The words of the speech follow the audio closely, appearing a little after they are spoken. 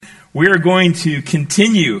We are going to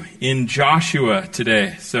continue in Joshua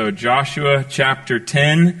today. So Joshua chapter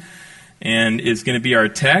 10 and is going to be our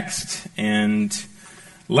text. And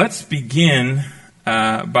let's begin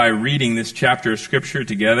by reading this chapter of Scripture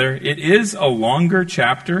together. It is a longer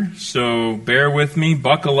chapter, so bear with me,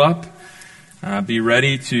 buckle up, be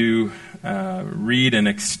ready to read an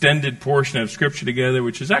extended portion of Scripture together,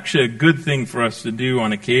 which is actually a good thing for us to do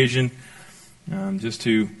on occasion, just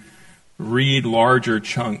to read larger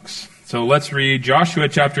chunks. So let's read Joshua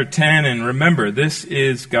chapter 10, and remember, this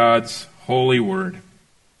is God's holy word.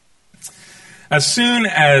 As soon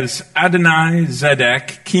as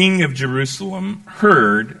Adoni-Zedek, king of Jerusalem,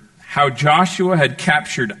 heard how Joshua had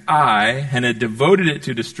captured Ai and had devoted it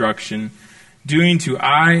to destruction, doing to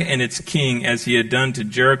Ai and its king as he had done to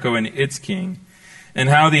Jericho and its king, and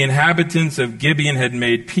how the inhabitants of Gibeon had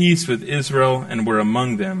made peace with Israel and were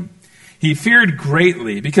among them, he feared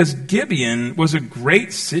greatly, because Gibeon was a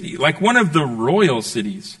great city, like one of the royal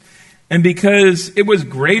cities, and because it was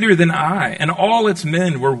greater than Ai, and all its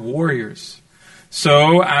men were warriors.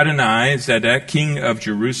 So Adoni-Zedek, king of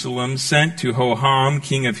Jerusalem, sent to Hoham,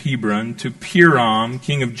 king of Hebron, to Piram,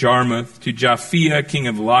 king of Jarmuth, to Japhia, king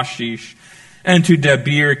of Lachish, and to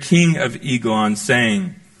Debir, king of Eglon,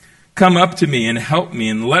 saying, "Come up to me and help me,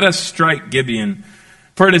 and let us strike Gibeon.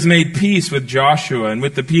 For it has made peace with Joshua and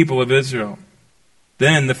with the people of Israel."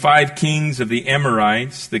 Then the 5 kings of the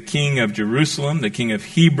Amorites, the king of Jerusalem, the king of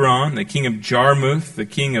Hebron, the king of Jarmuth, the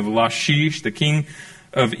king of Lachish, the king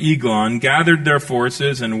of Eglon, gathered their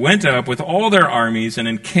forces and went up with all their armies and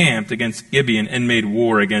encamped against Gibeon and made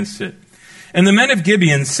war against it. And the men of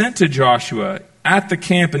Gibeon sent to Joshua at the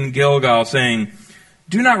camp in Gilgal, saying,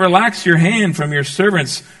 "Do not relax your hand from your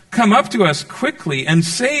servants. Come up to us quickly and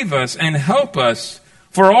save us and help us.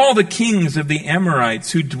 For all the kings of the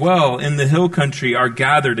Amorites who dwell in the hill country are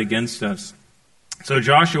gathered against us." So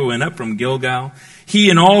Joshua went up from Gilgal, he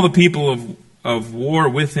and all the people of war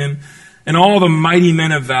with him, and all the mighty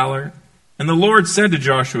men of valor. And the Lord said to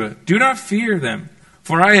Joshua, "Do not fear them,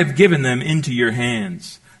 for I have given them into your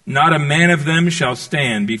hands. Not a man of them shall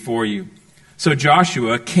stand before you." So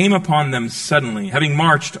Joshua came upon them suddenly, having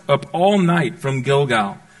marched up all night from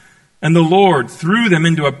Gilgal. And the Lord threw them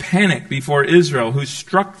into a panic before Israel, who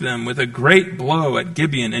struck them with a great blow at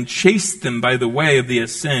Gibeon, and chased them by the way of the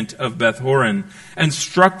ascent of Beth-horon, and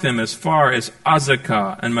struck them as far as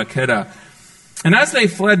Azekah and Makkedah. And as they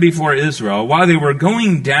fled before Israel, while they were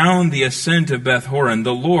going down the ascent of Beth-horon,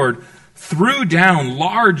 the Lord threw down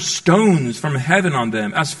large stones from heaven on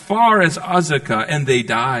them, as far as Azekah, and they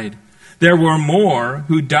died. There were more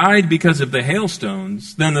who died because of the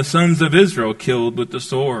hailstones than the sons of Israel killed with the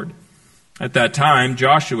sword. At that time,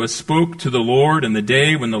 Joshua spoke to the Lord in the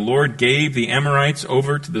day when the Lord gave the Amorites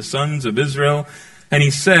over to the sons of Israel. And he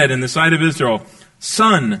said in the sight of Israel,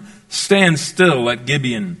 "Sun, stand still at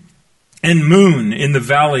Gibeon, and moon in the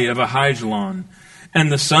valley of Ahijalon."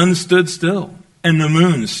 And the sun stood still, and the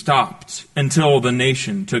moon stopped, until the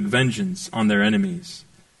nation took vengeance on their enemies.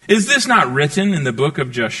 Is this not written in the book of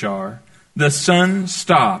Jashar? The sun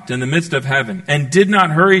stopped in the midst of heaven, and did not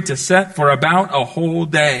hurry to set for about a whole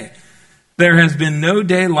day. There has been no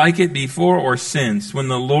day like it before or since, when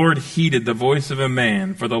the Lord heeded the voice of a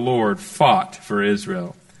man, for the Lord fought for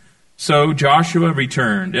Israel. So Joshua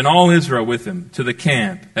returned, and all Israel with him, to the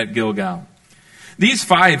camp at Gilgal. These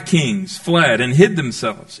 5 kings fled and hid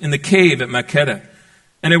themselves in the cave at Makkedah.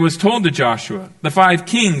 And it was told to Joshua, "The 5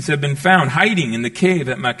 kings have been found hiding in the cave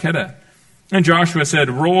at Makkedah." And Joshua said,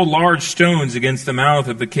 "Roll large stones against the mouth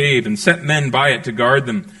of the cave, and set men by it to guard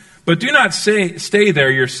them. But do not stay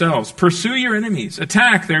there yourselves. Pursue your enemies.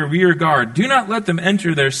 Attack their rear guard. Do not let them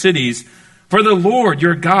enter their cities, for the Lord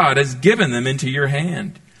your God has given them into your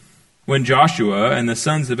hand." When Joshua and the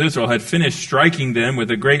sons of Israel had finished striking them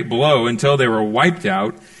with a great blow until they were wiped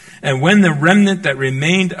out, and when the remnant that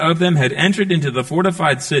remained of them had entered into the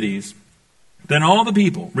fortified cities, then all the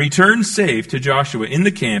people returned safe to Joshua in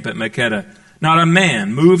the camp at Makkedah. Not a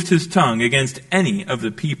man moved his tongue against any of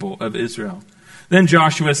the people of Israel. Then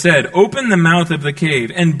Joshua said, "Open the mouth of the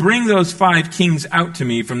cave, and bring those 5 kings out to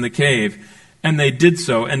me from the cave." And they did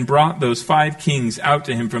so, and brought those 5 kings out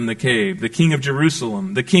to him from the cave, the king of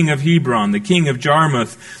Jerusalem, the king of Hebron, the king of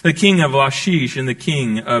Jarmuth, the king of Lachish, and the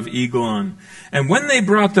king of Eglon. And when they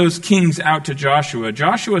brought those kings out to Joshua,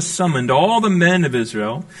 Joshua summoned all the men of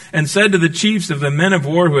Israel, and said to the chiefs of the men of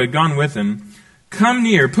war who had gone with him, "Come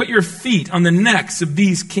near, put your feet on the necks of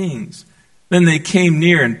these kings." Then they came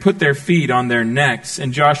near and put their feet on their necks,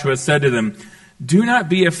 and Joshua said to them, "Do not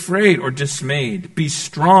be afraid or dismayed. Be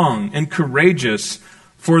strong and courageous,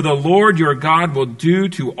 for the Lord your God will do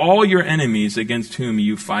to all your enemies against whom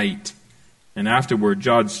you fight." And afterward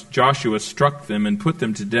Joshua struck them and put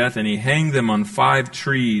them to death, and he hanged them on 5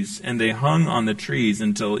 trees, and they hung on the trees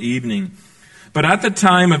until evening. But at the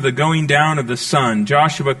time of the going down of the sun,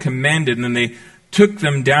 Joshua commanded, and they took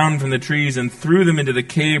them down from the trees and threw them into the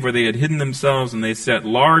cave where they had hidden themselves, and they set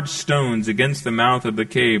large stones against the mouth of the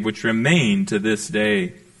cave, which remain to this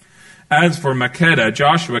day. As for Makkedah,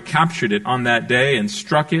 Joshua captured it on that day and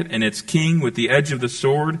struck it and its king with the edge of the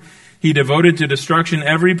sword. He devoted to destruction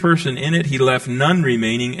every person in it. He left none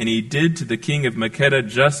remaining, and he did to the king of Makkedah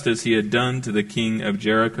just as he had done to the king of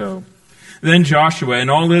Jericho. Then Joshua and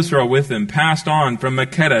all Israel with him passed on from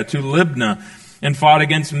Makkedah to Libnah and fought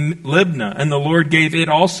against Libnah, and the Lord gave it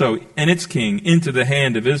also and its king into the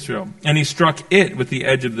hand of Israel. And he struck it with the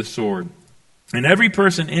edge of the sword. And every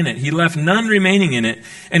person in it, he left none remaining in it,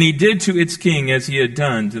 and he did to its king as he had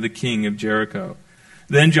done to the king of Jericho.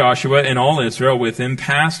 Then Joshua and all Israel with him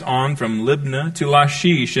passed on from Libnah to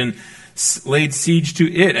Lachish, and laid siege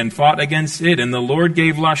to it, and fought against it. And the Lord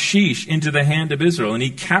gave Lachish into the hand of Israel, and he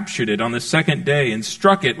captured it on the second day, and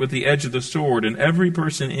struck it with the edge of the sword, and every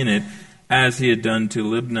person in it, as he had done to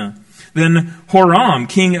Libnah. Then Horam,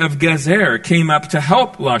 king of Gezer, came up to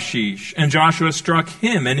help Lachish, and Joshua struck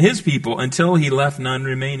him and his people until he left none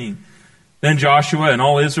remaining. Then Joshua and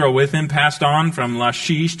all Israel with him passed on from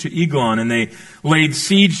Lachish to Eglon, and they laid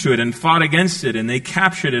siege to it and fought against it, and they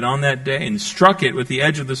captured it on that day and struck it with the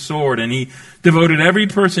edge of the sword, and he devoted every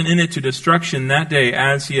person in it to destruction that day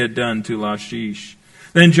as he had done to Lachish.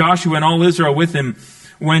 Then Joshua and all Israel with him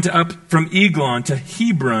went up from Eglon to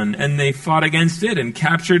Hebron, and they fought against it and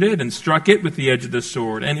captured it and struck it with the edge of the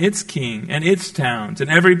sword, and its king and its towns and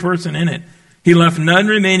every person in it. He left none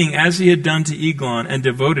remaining as he had done to Eglon, and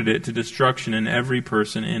devoted it to destruction and every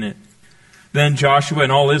person in it. Then Joshua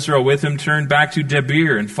and all Israel with him turned back to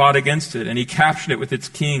Debir and fought against it, and he captured it with its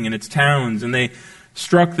king and its towns, and they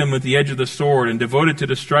struck them with the edge of the sword and devoted to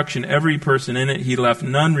destruction every person in it. He left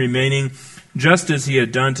none remaining, just as he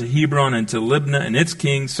had done to Hebron and to Libnah and its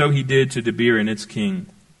king, so he did to Debir and its king.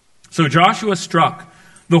 So Joshua struck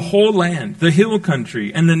the whole land, the hill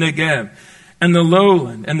country and the Negev, and the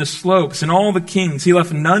lowland and the slopes, and all the kings. He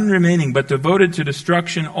left none remaining, but devoted to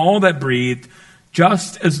destruction all that breathed,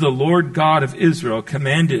 just as the Lord God of Israel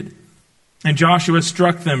commanded. And Joshua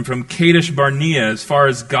struck them from Kadesh Barnea as far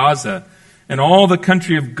as Gaza, and all the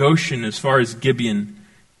country of Goshen as far as Gibeon.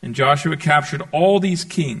 And Joshua captured all these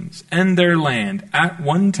kings and their land at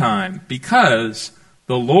one time, because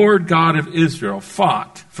the Lord God of Israel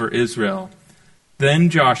fought for Israel.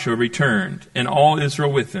 Then Joshua returned, and all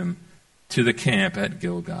Israel with him, to the camp at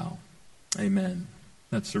Gilgal. Amen.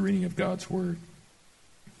 That's the reading of God's Word.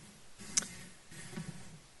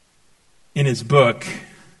 In his book,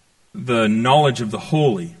 The Knowledge of the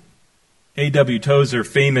Holy, A.W. Tozer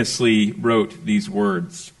famously wrote these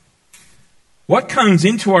words: "What comes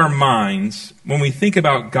into our minds when we think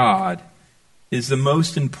about God is the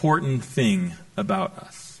most important thing about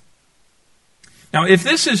us." Now, if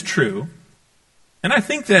this is true, and I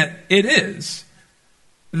think that it is,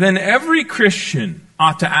 then every Christian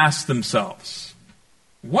ought to ask themselves,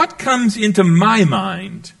 what comes into my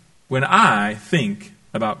mind when I think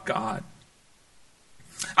about God?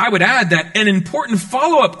 I would add that an important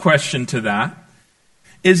follow-up question to that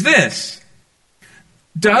is this: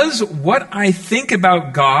 does what I think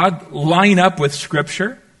about God line up with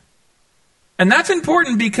Scripture? And that's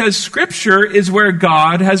important because Scripture is where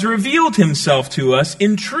God has revealed himself to us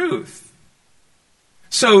in truth.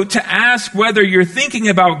 So to ask whether you're thinking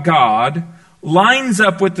about God lines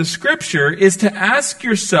up with the Scripture is to ask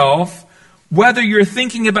yourself whether your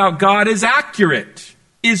thinking about God is accurate,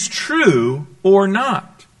 is true, or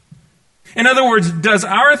not. In other words, does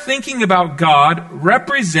our thinking about God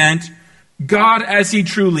represent God as he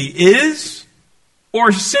truly is,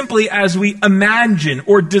 or simply as we imagine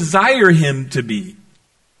or desire him to be?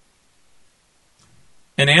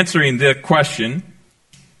 In answering the question,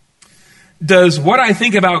 does what I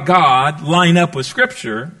think about God line up with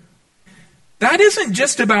Scripture, that isn't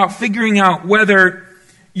just about figuring out whether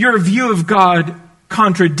your view of God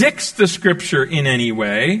contradicts the Scripture in any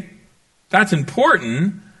way. That's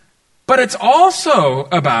important. But it's also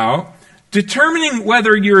about determining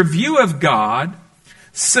whether your view of God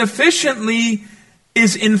sufficiently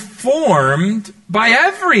is informed by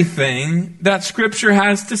everything that Scripture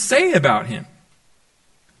has to say about him.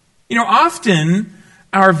 You know, often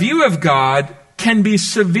our view of God can be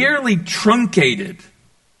severely truncated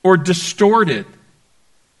or distorted.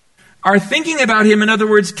 Our thinking about him, in other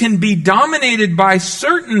words, can be dominated by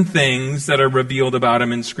certain things that are revealed about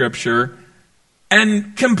him in Scripture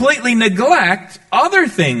and completely neglect other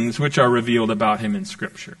things which are revealed about him in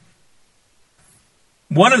Scripture.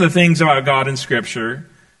 one of the things about God in Scripture,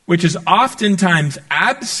 which is oftentimes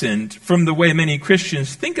absent from the way many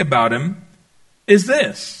Christians think about him, is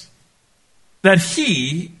this: that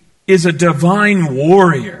he is a divine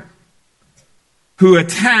warrior who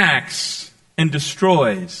attacks and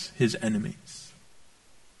destroys his enemies.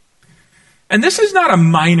 And this is not a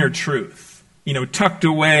minor truth, tucked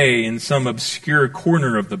away in some obscure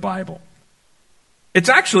corner of the Bible. It's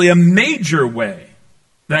actually a major way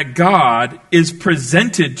that God is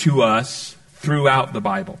presented to us throughout the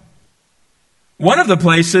Bible. One of the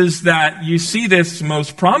places that you see this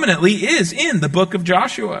most prominently is in the book of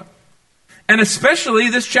Joshua, and especially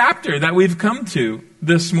this chapter that we've come to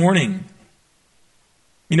this morning.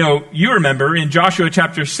 You remember in Joshua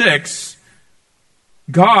chapter 6,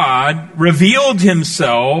 God revealed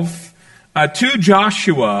himself to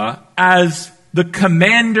Joshua as the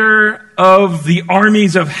commander of the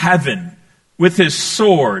armies of heaven with his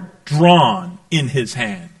sword drawn in his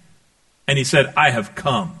hand. And he said, I have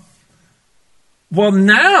come. Well,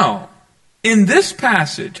 now, in this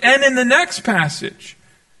passage and in the next passage,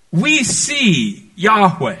 we see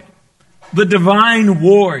Yahweh, the divine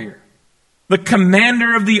warrior, the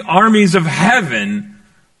commander of the armies of heaven,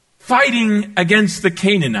 fighting against the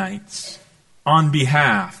Canaanites on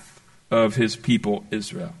behalf of his people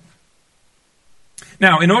Israel.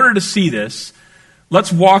 Now, in order to see this,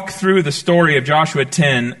 let's walk through the story of Joshua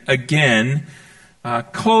 10 again,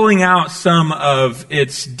 culling out some of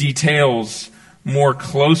its details more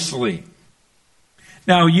closely.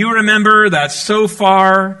 Now, you remember that so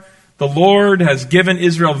far the Lord has given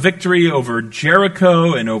Israel victory over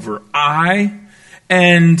Jericho and over Ai,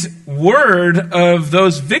 and word of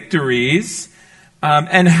those victories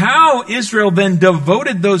and how Israel then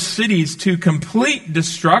devoted those cities to complete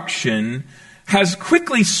destruction has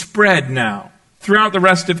quickly spread now throughout the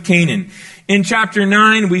rest of Canaan. In chapter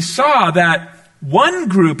 9, we saw that one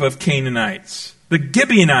group of Canaanites, the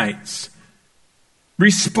Gibeonites,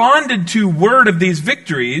 responded to word of these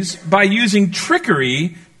victories by using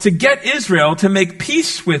trickery to get Israel to make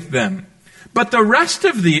peace with them. But the rest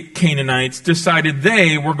of the Canaanites decided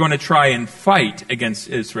they were going to try and fight against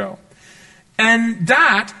Israel. And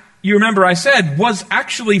that, you remember I said, was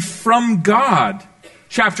actually from God.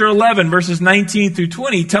 Chapter 11, verses 19 through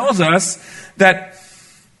 20 tells us that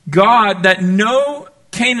no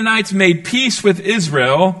Canaanites made peace with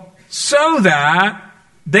Israel so that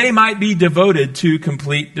they might be devoted to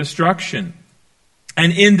complete destruction.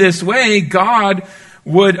 And in this way, God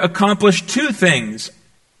would accomplish two things.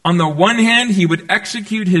 On the one hand, he would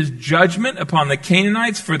execute his judgment upon the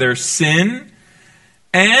Canaanites for their sin.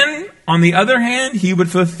 And on the other hand, he would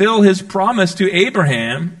fulfill his promise to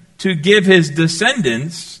Abraham to give his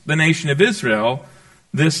descendants, the nation of Israel,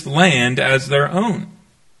 this land as their own.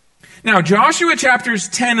 Now, Joshua chapters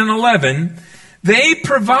 10 and 11, they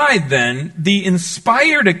provide then the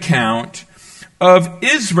inspired account of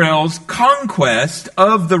Israel's conquest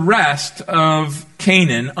of the rest of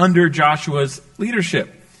Canaan under Joshua's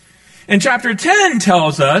leadership. And chapter 10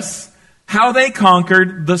 tells us how they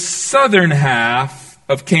conquered the southern half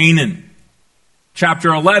of Canaan. Chapter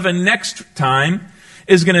 11 next time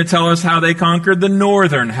is going to tell us how they conquered the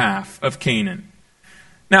northern half of Canaan.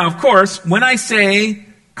 Now, of course, when I say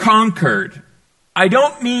conquered, I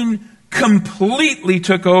don't mean completely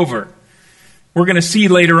took over. We're going to see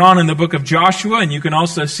later on in the book of Joshua, and you can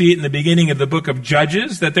also see it in the beginning of the book of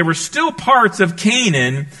Judges, that there were still parts of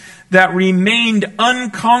Canaan that remained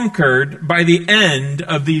unconquered by the end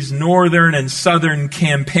of these northern and southern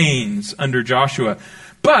campaigns under Joshua.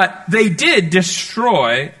 But they did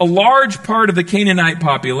destroy a large part of the Canaanite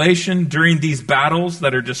population during these battles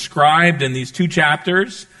that are described in these two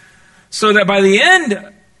chapters, so that by the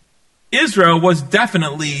end, Israel was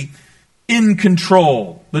definitely in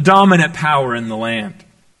control, the dominant power in the land.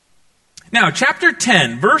 Now, chapter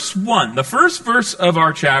 10, verse 1, the first verse of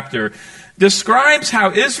our chapter, describes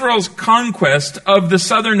how Israel's conquest of the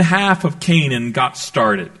southern half of Canaan got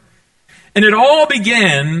started. And it all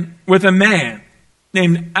began with a man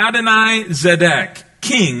named Adoni-Zedek,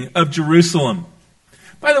 king of Jerusalem.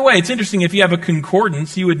 By the way, it's interesting, if you have a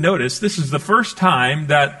concordance, you would notice this is the first time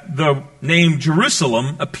that the name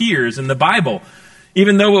Jerusalem appears in the Bible,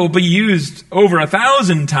 even though it will be used over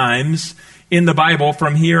 1,000 times in the Bible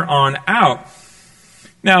from here on out.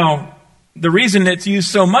 Now, the reason it's used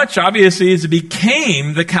so much, obviously, is it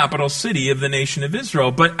became the capital city of the nation of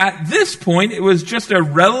Israel. But at this point, it was just a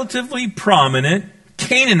relatively prominent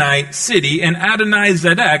Canaanite city, and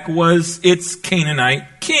Adoni-Zedek was its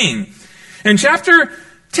Canaanite king. And chapter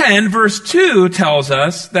 10, verse 2 tells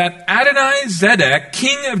us that Adoni-Zedek,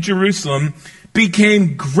 king of Jerusalem,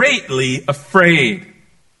 became greatly afraid.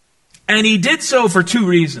 And he did so for two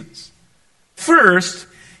reasons. First,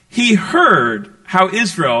 he heard how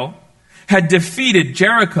Israel had defeated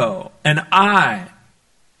Jericho and Ai,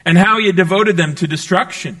 and how he had devoted them to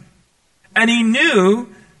destruction. And he knew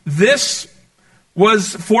this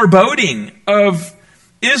was foreboding of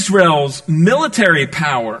Israel's military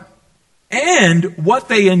power and what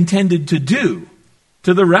they intended to do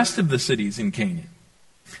to the rest of the cities in Canaan.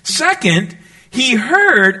 Second, he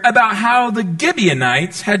heard about how the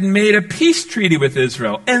Gibeonites had made a peace treaty with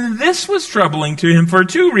Israel. And this was troubling to him for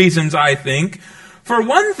two reasons, I think. For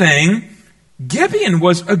one thing, Gibeon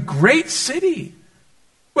was a great city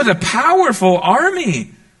with a powerful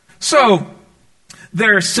army. So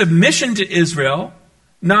their submission to Israel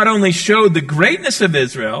not only showed the greatness of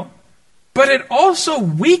Israel, but it also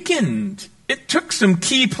weakened. It took some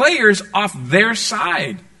key players off their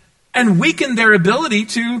side and weakened their ability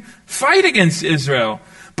to fight against Israel.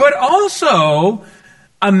 But also,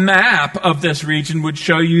 a map of this region would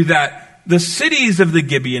show you that the cities of the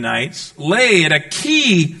Gibeonites lay at a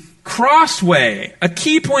key crossway, a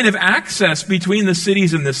key point of access between the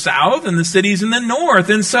cities in the south and the cities in the north.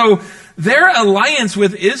 And so their alliance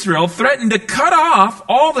with Israel threatened to cut off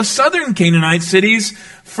all the southern Canaanite cities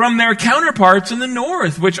from their counterparts in the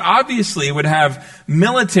north, which obviously would have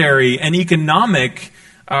military and economic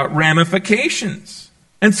ramifications.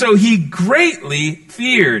 And so he greatly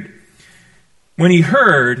feared when he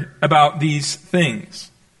heard about these things.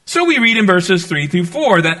 So we read in verses 3 through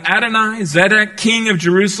 4 that Adoni-Zedek, king of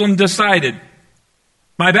Jerusalem, decided,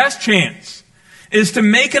 my best chance is to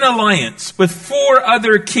make an alliance with 4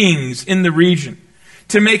 other kings in the region,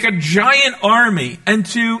 to make a giant army and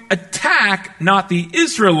to attack not the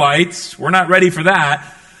Israelites, we're not ready for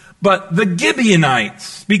that, but the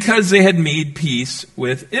Gibeonites, because they had made peace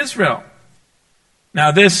with Israel.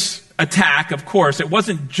 Now this attack, of course, it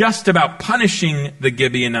wasn't just about punishing the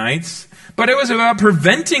Gibeonites, but it was about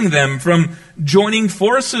preventing them from joining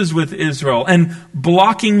forces with Israel and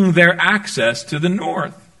blocking their access to the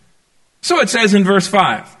north. So it says in verse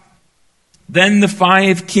 5, then the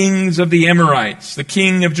 5 kings of the Amorites, the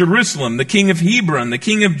king of Jerusalem, the king of Hebron, the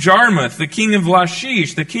king of Jarmuth, the king of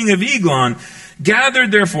Lachish, the king of Eglon,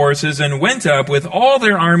 gathered their forces and went up with all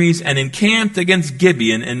their armies and encamped against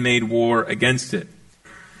Gibeon and made war against it.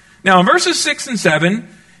 Now in verses 6 and 7,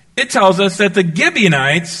 it tells us that the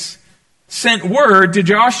Gibeonites sent word to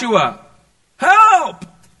Joshua, help!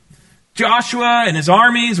 Joshua and his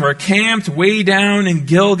armies were camped way down in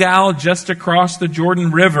Gilgal, just across the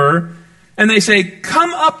Jordan River. And they say,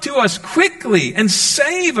 come up to us quickly and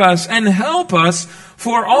save us and help us,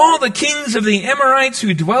 for all the kings of the Amorites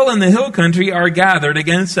who dwell in the hill country are gathered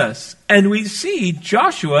against us. And we see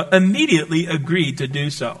Joshua immediately agreed to do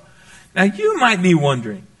so. Now you might be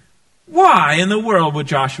wondering, why in the world would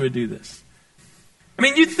Joshua do this? I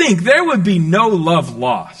mean, you'd think there would be no love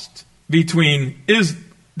lost between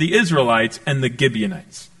the Israelites and the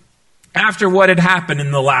Gibeonites after what had happened in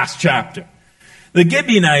the last chapter. The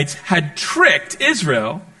Gibeonites had tricked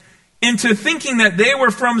Israel into thinking that they were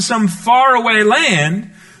from some faraway land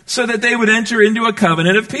so that they would enter into a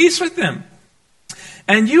covenant of peace with them.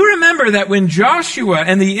 And you remember that when Joshua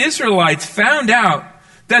and the Israelites found out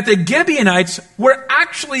that the Gibeonites were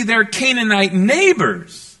actually their Canaanite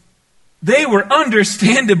neighbors, they were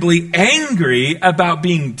understandably angry about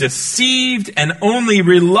being deceived, and only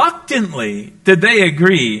reluctantly did they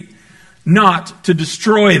agree not to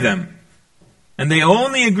destroy them. And they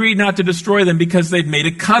only agreed not to destroy them because they'd made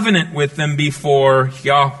a covenant with them before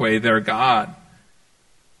Yahweh, their God.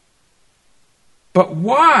 But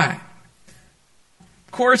why?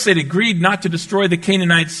 Of course, they'd agreed not to destroy the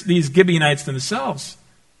Canaanites, these Gibeonites themselves.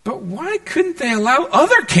 But why couldn't they allow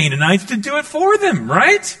other Canaanites to do it for them,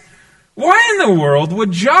 right? Why in the world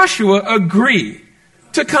would Joshua agree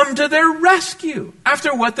to come to their rescue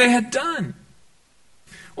after what they had done?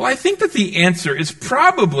 Well, I think that the answer is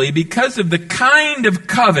probably because of the kind of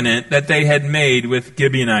covenant that they had made with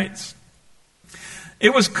Gibeonites.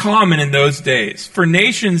 It was common in those days for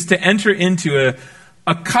nations to enter into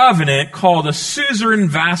a covenant called a suzerain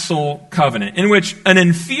vassal covenant, in which an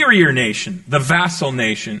inferior nation, the vassal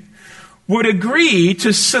nation, would agree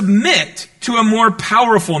to submit to a more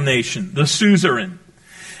powerful nation, the suzerain.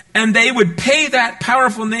 And they would pay that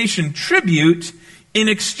powerful nation tribute in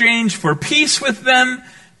exchange for peace with them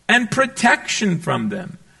and protection from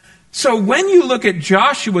them. So when you look at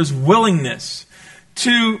Joshua's willingness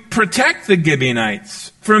to protect the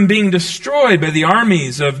Gibeonites from being destroyed by the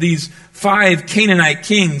armies of these 5 Canaanite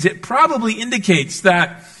kings, it probably indicates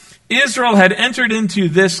that Israel had entered into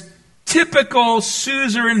this typical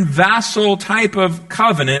suzerain vassal type of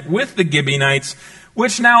covenant with the Gibeonites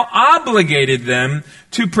which now obligated them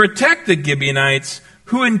to protect the Gibeonites,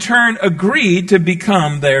 who in turn agreed to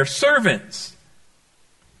become their servants.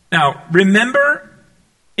 Now, remember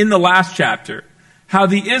in the last chapter how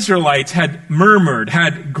the Israelites had murmured,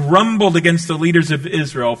 had grumbled against the leaders of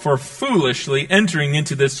Israel for foolishly entering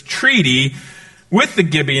into this treaty with the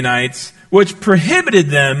Gibeonites, which prohibited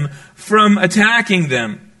them from attacking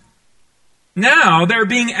them. Now they're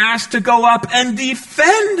being asked to go up and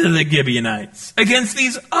defend the Gibeonites against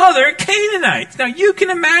these other Canaanites. Now you can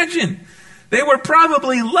imagine, they were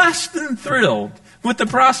probably less than thrilled with the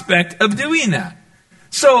prospect of doing that.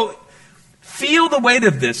 So feel the weight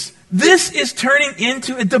of this. This is turning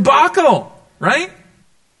into a debacle, right?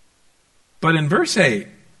 But in verse 8,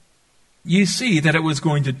 you see that it was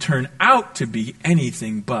going to turn out to be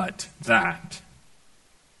anything but that.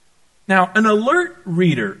 Now, an alert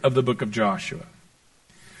reader of the book of Joshua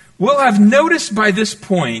will have noticed by this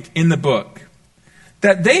point in the book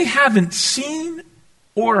that they haven't seen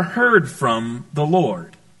or heard from the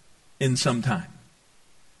Lord in some time.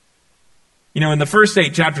 You know, in the first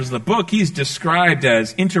 8 chapters of the book, he's described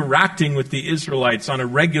as interacting with the Israelites on a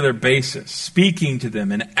regular basis, speaking to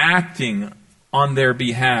them and acting on their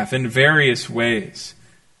behalf in various ways.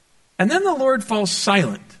 And then the Lord falls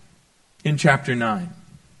silent in chapter 9.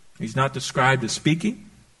 He's not described as speaking,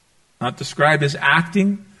 not described as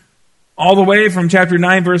acting, all the way from chapter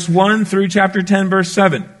 9, verse 1 through chapter 10, verse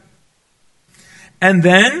 7. And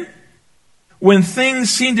then, when things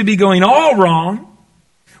seem to be going all wrong,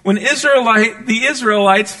 when the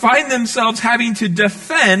Israelites find themselves having to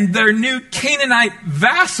defend their new Canaanite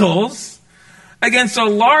vassals against a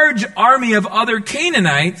large army of other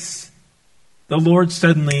Canaanites, the Lord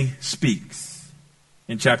suddenly speaks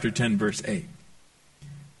in chapter 10, verse 8.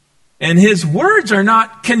 And his words are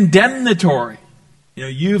not condemnatory. You know,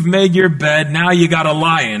 you've made your bed, now you got to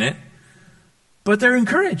lie in it. But they're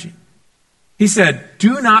encouraging. He said,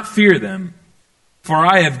 "Do not fear them, for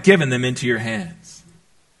I have given them into your hands."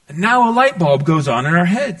 And now a light bulb goes on in our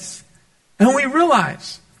heads. And we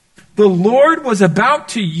realize the Lord was about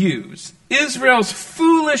to use Israel's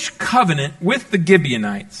foolish covenant with the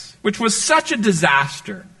Gibeonites, which was such a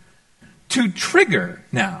disaster, to trigger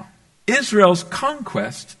now Israel's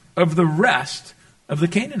conquest of the rest of the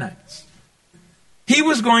Canaanites. He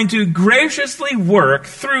was going to graciously work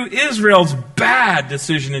through Israel's bad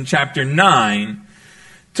decision in chapter 9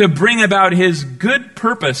 to bring about his good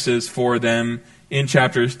purposes for them in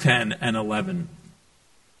chapters 10 and 11.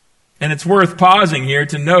 And it's worth pausing here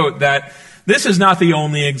to note that this is not the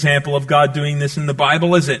only example of God doing this in the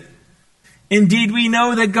Bible, is it? Indeed, we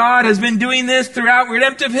know that God has been doing this throughout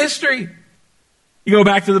redemptive history. You go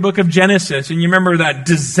back to the book of Genesis, and you remember that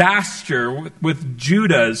disaster with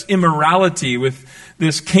Judah's immorality with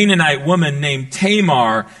this Canaanite woman named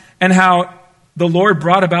Tamar, and how the Lord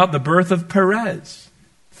brought about the birth of Perez,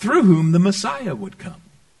 through whom the Messiah would come.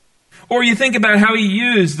 Or you think about how he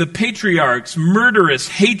used the patriarchs' murderous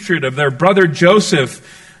hatred of their brother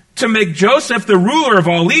Joseph to make Joseph the ruler of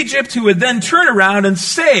all Egypt, who would then turn around and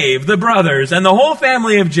save the brothers and the whole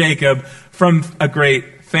family of Jacob from a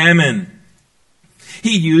great famine.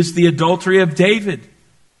 He used the adultery of David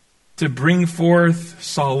to bring forth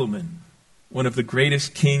Solomon, one of the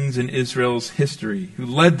greatest kings in Israel's history, who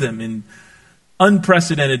led them in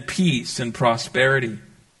unprecedented peace and prosperity.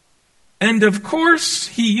 And of course,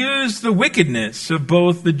 he used the wickedness of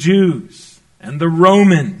both the Jews and the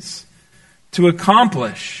Romans to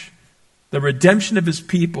accomplish the redemption of his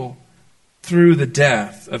people through the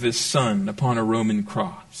death of his son upon a Roman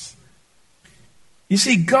cross. You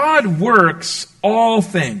see, God works all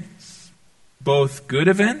things, both good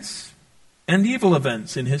events and evil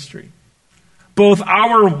events in history. Both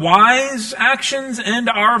our wise actions and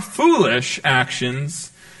our foolish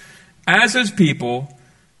actions as his people.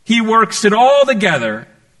 He works it all together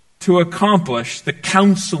to accomplish the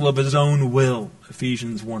counsel of his own will,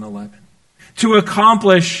 Ephesians 1:11. To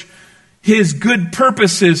accomplish his good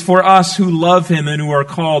purposes for us who love him and who are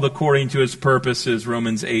called according to his purposes,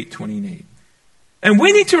 Romans 8:28. And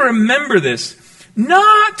we need to remember this,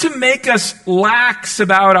 not to make us lax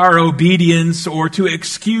about our obedience or to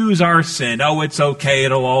excuse our sin. Oh, it's okay,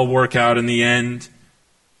 it'll all work out in the end.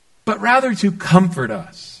 But rather to comfort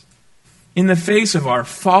us in the face of our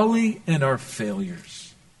folly and our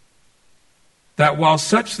failures. That while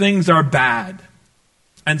such things are bad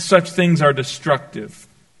and such things are destructive,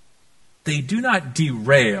 they do not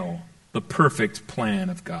derail the perfect plan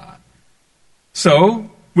of God.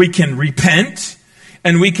 So we can repent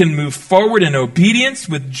and we can move forward in obedience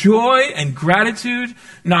with joy and gratitude,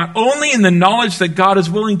 not only in the knowledge that God is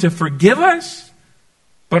willing to forgive us,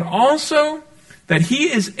 but also that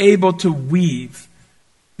he is able to weave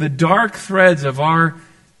the dark threads of our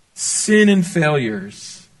sin and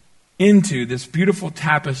failures into this beautiful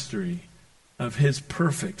tapestry of his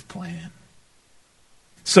perfect plan.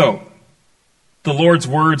 So, the Lord's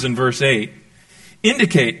words in verse 8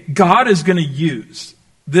 indicate God is going to use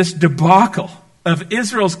this debacle of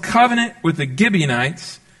Israel's covenant with the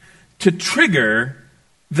Gibeonites to trigger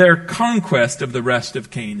their conquest of the rest of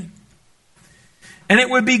Canaan. And it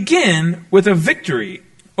would begin with a victory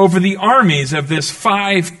over the armies of this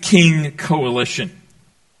 5-king coalition.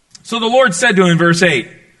 So the Lord said to him in verse 8,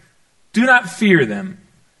 "Do not fear them,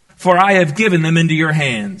 for I have given them into your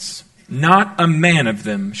hands. Not a man of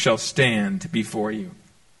them shall stand before you."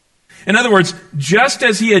 In other words, just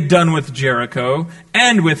as he had done with Jericho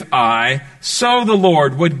and with Ai, so the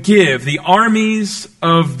Lord would give the armies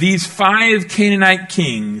of these 5 Canaanite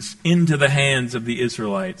kings into the hands of the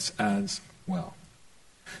Israelites as well.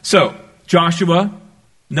 So, Joshua,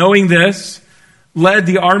 knowing this, led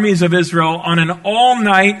the armies of Israel on an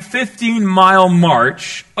all-night 15-mile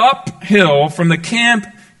march uphill from the camp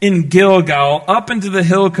in Gilgal up into the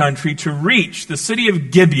hill country to reach the city of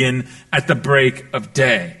Gibeon at the break of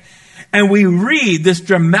day. And we read this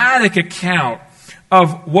dramatic account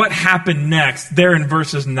of what happened next there in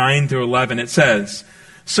verses 9 through 11. It says,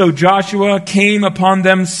 "So Joshua came upon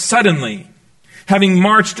them suddenly, having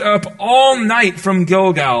marched up all night from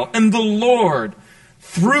Gilgal, and the Lord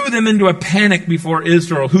threw them into a panic before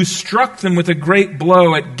Israel, who struck them with a great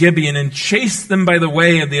blow at Gibeon and chased them by the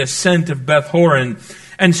way of the ascent of Beth-horon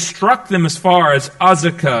and struck them as far as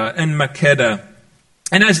Azekah and Makkedah.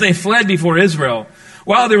 And as they fled before Israel,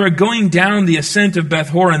 while they were going down the ascent of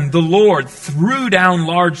Beth-horon, the Lord threw down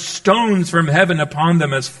large stones from heaven upon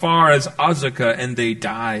them as far as Azekah, and they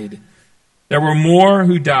died. There were more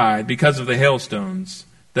who died because of the hailstones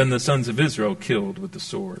than the sons of Israel killed with the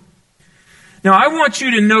sword." Now, I want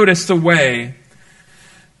you to notice the way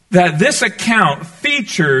that this account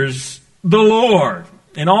features the Lord.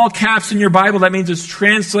 In all caps in your Bible, that means it's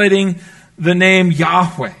translating the name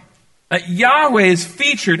Yahweh. Yahweh is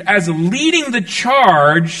featured as leading the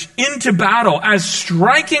charge into battle, as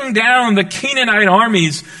striking down the Canaanite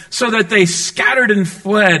armies so that they scattered and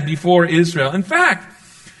fled before Israel. In fact,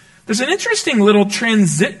 there's an interesting little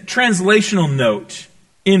translational note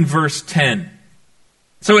in verse 10.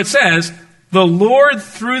 So it says, "The Lord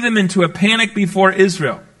threw them into a panic before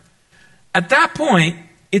Israel." At that point,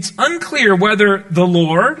 it's unclear whether the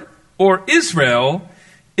Lord or Israel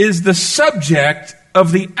is the subject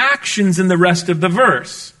of the actions in the rest of the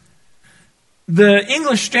verse. The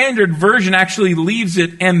English Standard Version actually leaves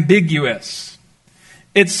it ambiguous.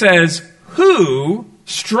 It says, "Who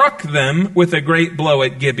struck them with a great blow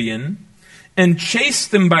at Gibeon, and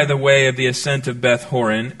chased them by the way of the ascent of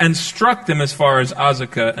Beth-horon, and struck them as far as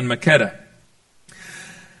Azekah and Makkedah."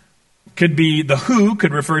 Could be the who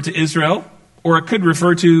could refer to Israel, or it could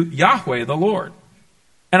refer to Yahweh, the Lord.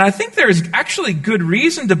 And I think there's actually good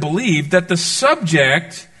reason to believe that the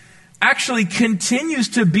subject actually continues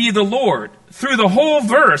to be the Lord through the whole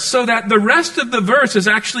verse, so that the rest of the verse is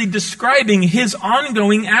actually describing his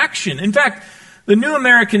ongoing action. In fact, the New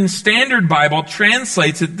American Standard Bible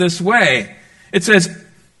translates it this way. It says,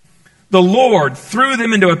 "The Lord threw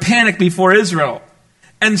them into a panic before Israel,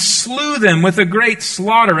 and slew them with a great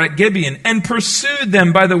slaughter at Gibeon, and pursued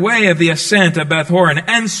them by the way of the ascent of Beth-horon,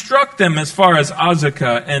 and struck them as far as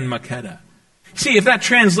Azekah and Makkedah." See, if that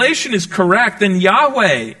translation is correct, then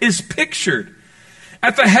Yahweh is pictured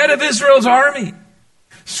at the head of Israel's army,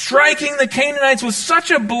 striking the Canaanites with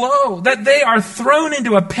such a blow that they are thrown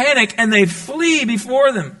into a panic and they flee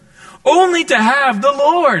before them, only to have the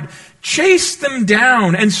Lord chase them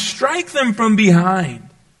down and strike them from behind.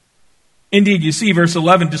 Indeed, you see, verse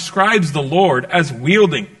 11 describes the Lord as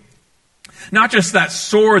wielding not just that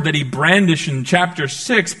sword that he brandished in chapter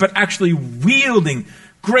 6, but actually wielding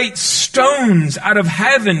great stones out of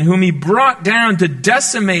heaven, whom he brought down to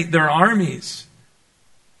decimate their armies.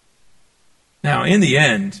 Now, in the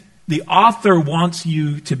end, the author wants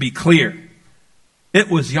you to be clear. It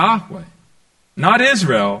was Yahweh, not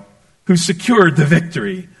Israel, who secured the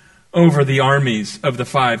victory over the armies of the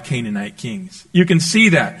 5 Canaanite kings. You can see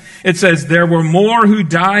that. It says, "There were more who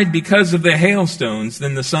died because of the hailstones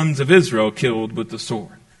than the sons of Israel killed with the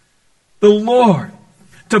sword." The Lord,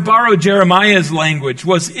 to borrow Jeremiah's language,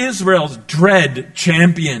 was Israel's dread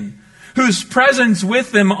champion, whose presence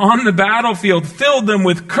with them on the battlefield filled them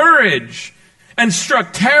with courage and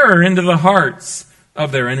struck terror into the hearts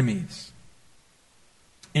of their enemies.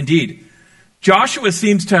 Indeed, Joshua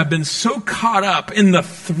seems to have been so caught up in the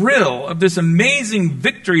thrill of this amazing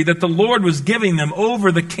victory that the Lord was giving them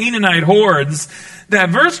over the Canaanite hordes that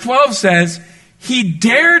verse 12 says he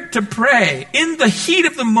dared to pray in the heat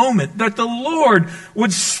of the moment that the Lord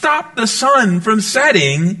would stop the sun from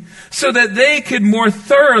setting so that they could more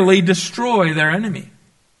thoroughly destroy their enemy.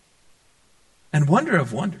 And wonder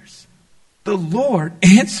of wonders, the Lord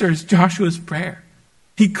answers Joshua's prayer.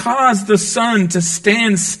 He caused the sun to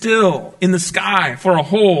stand still in the sky for a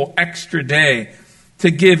whole extra day to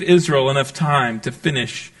give Israel enough time to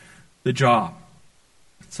finish the job.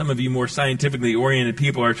 Some of you more scientifically oriented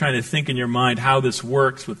people are trying to think in your mind how this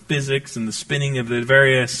works with physics and the spinning of the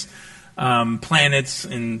various planets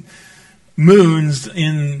and moons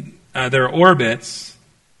in their orbits.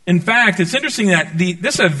 In fact, it's interesting that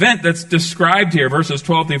this event that's described here, verses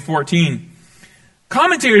 12 through 14,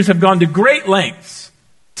 commentators have gone to great lengths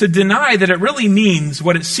to deny that it really means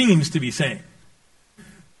what it seems to be saying.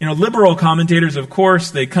 Liberal commentators, of course,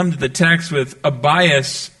 they come to the text with a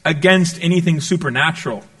bias against anything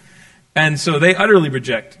supernatural. And so they utterly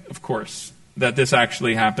reject, of course, that this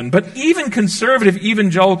actually happened. But even conservative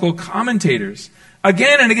evangelical commentators,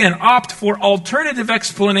 again and again, opt for alternative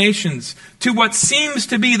explanations to what seems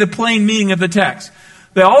to be the plain meaning of the text.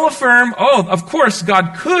 They all affirm, of course,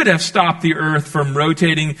 God could have stopped the earth from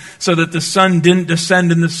rotating so that the sun didn't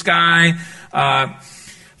descend in the sky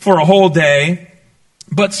for a whole day.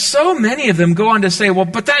 But so many of them go on to say,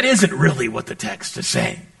 but that isn't really what the text is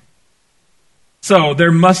saying. So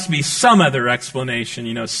there must be some other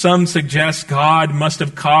explanation. Some suggest God must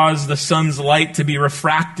have caused the sun's light to be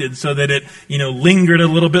refracted so that it, lingered a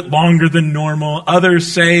little bit longer than normal.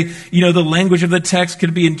 Others say, the language of the text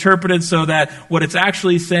could be interpreted so that what it's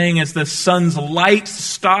actually saying is the sun's light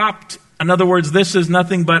stopped. In other words, this is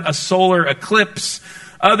nothing but a solar eclipse.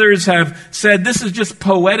 Others have said this is just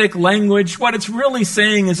poetic language. What it's really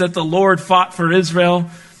saying is that the Lord fought for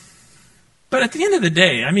Israel. But at the end of the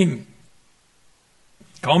day,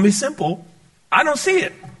 call me simple, I don't see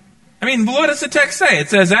it. What does the text say? It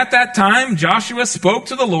says, at that time, Joshua spoke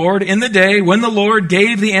to the Lord in the day when the Lord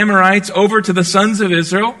gave the Amorites over to the sons of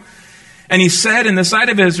Israel. And he said in the sight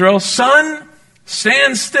of Israel, sun,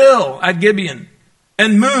 stand still at Gibeon,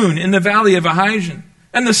 and moon in the valley of Ahijah.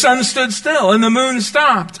 And the sun stood still, and the moon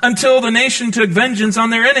stopped, until the nation took vengeance on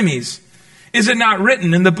their enemies. Is it not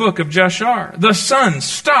written in the book of Jashar? The sun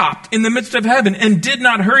stopped in the midst of heaven, and did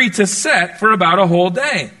not hurry to set for about a whole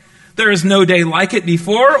day. There is no day like it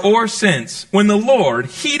before or since, when the Lord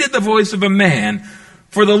heeded the voice of a man,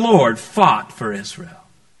 for the Lord fought for Israel.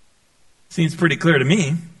 Seems pretty clear to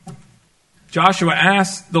me. Joshua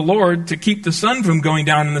asked the Lord to keep the sun from going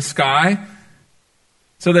down in the sky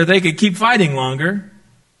so that they could keep fighting longer.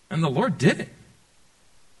 And the Lord did it.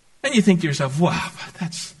 And you think to yourself, wow,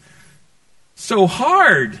 that's so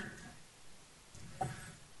hard.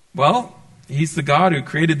 Well, he's the God who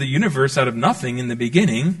created the universe out of nothing in the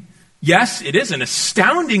beginning. Yes, it is an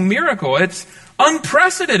astounding miracle. It's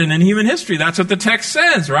unprecedented in human history. That's what the text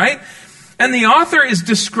says, right? And the author is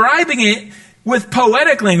describing it with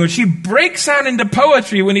poetic language. He breaks out into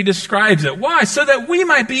poetry when he describes it. Why? So that we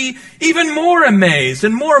might be even more amazed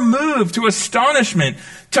and more moved to astonishment,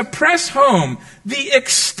 to press home the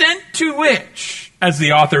extent to which, as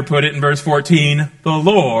the author put it in verse 14, the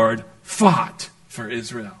Lord fought for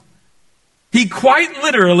Israel. He quite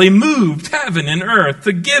literally moved heaven and earth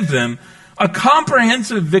to give them a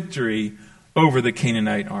comprehensive victory over the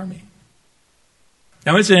Canaanite army.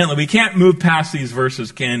 Now, incidentally, we can't move past these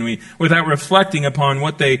verses, can we, without reflecting upon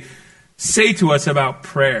what they say to us about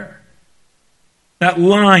prayer. That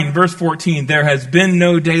line, verse 14, there has been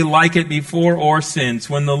no day like it before or since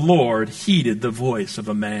when the Lord heeded the voice of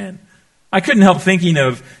a man. I couldn't help thinking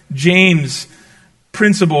of James'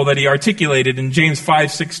 principle that he articulated in James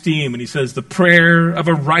 5:16 when he says, the prayer of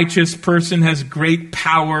a righteous person has great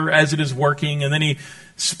power as it is working. And then he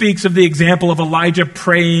speaks of the example of Elijah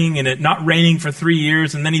praying and it not raining for 3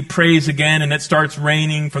 years, and then he prays again and it starts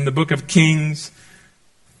raining, from the book of Kings.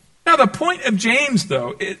 Now, the point of James,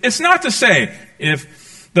 though, it's not to say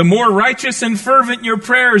if the more righteous and fervent your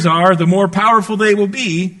prayers are, the more powerful they will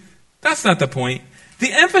be. That's not the point.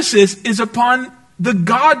 The emphasis is upon the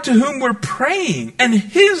God to whom we're praying and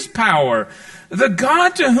his power. The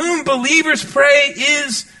God to whom believers pray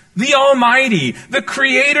is the Almighty, the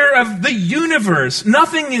creator of the universe.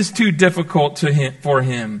 Nothing is too difficult for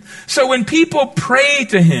him. So when people pray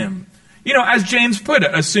to him, as James put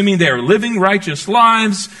it, assuming they are living righteous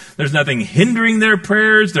lives, there's nothing hindering their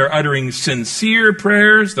prayers, they're uttering sincere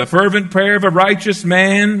prayers, the fervent prayer of a righteous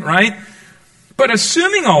man, right? But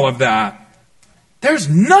assuming all of that, there's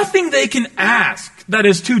nothing they can ask that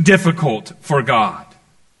is too difficult for God.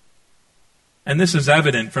 And this is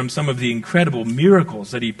evident from some of the incredible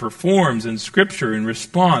miracles that he performs in Scripture in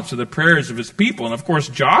response to the prayers of his people. And of course,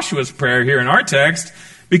 Joshua's prayer here in our text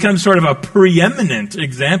becomes sort of a preeminent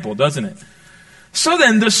example, doesn't it? So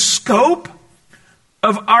then, the scope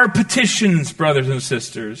of our petitions, brothers and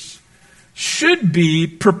sisters, should be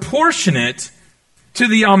proportionate to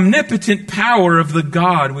the omnipotent power of the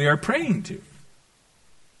God we are praying to.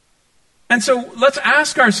 And so let's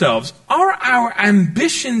ask ourselves, are our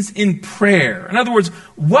ambitions in prayer, in other words,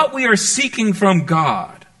 what we are seeking from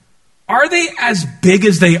God, are they as big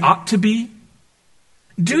as they ought to be?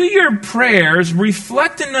 Do your prayers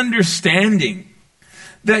reflect an understanding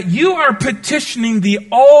that you are petitioning the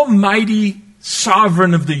Almighty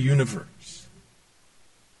Sovereign of the universe?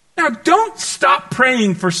 Now, don't stop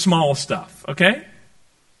praying for small stuff, okay?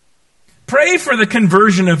 Pray for the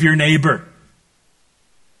conversion of your neighbor.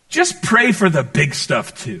 Just pray for the big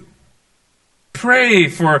stuff too. Pray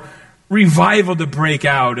for revival to break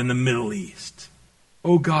out in the Middle East.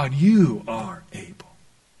 Oh God, you are able.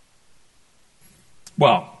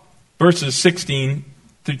 Well, verses 16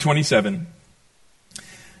 through 27,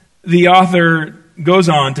 the author goes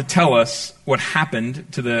on to tell us what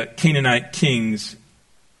happened to the Canaanite kings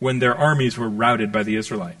when their armies were routed by the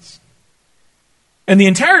Israelites. And the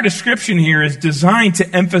entire description here is designed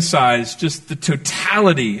to emphasize just the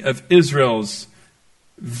totality of Israel's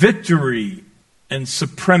victory and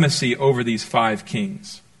supremacy over these 5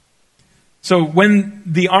 kings. So when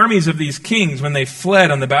the armies of these kings, when they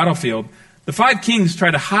fled on the battlefield, the 5 kings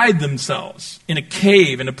tried to hide themselves in a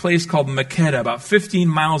cave in a place called Makkedah, about 15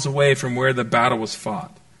 miles away from where the battle was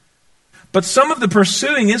fought. But some of the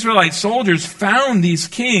pursuing Israelite soldiers found these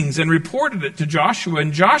kings and reported it to Joshua,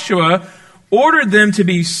 and Joshua ordered them to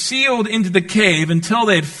be sealed into the cave until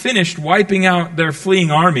they had finished wiping out their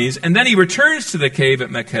fleeing armies. And then he returns to the cave at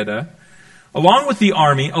Makkedah, along with the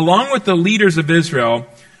army, along with the leaders of Israel,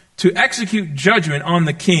 to execute judgment on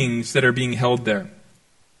the kings that are being held there.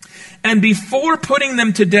 And before putting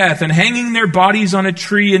them to death and hanging their bodies on a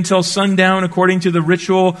tree until sundown, according to the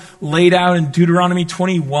ritual laid out in Deuteronomy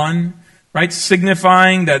 21, right,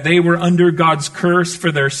 signifying that they were under God's curse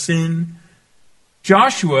for their sin,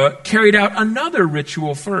 Joshua carried out another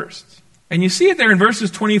ritual first. And you see it there in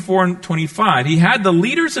verses 24 and 25. He had the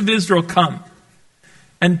leaders of Israel come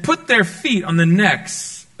and put their feet on the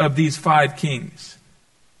necks of these 5 kings.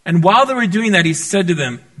 And while they were doing that, he said to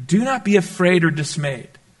them, "Do not be afraid or dismayed.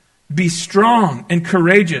 Be strong and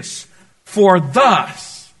courageous, for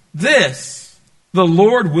this, the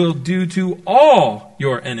Lord will do to all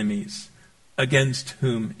your enemies against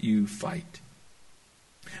whom you fight."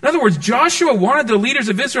 In other words, Joshua wanted the leaders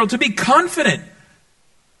of Israel to be confident.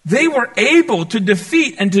 They were able to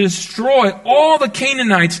defeat and to destroy all the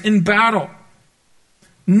Canaanites in battle.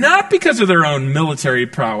 Not because of their own military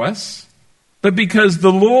prowess, but because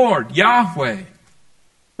the Lord, Yahweh,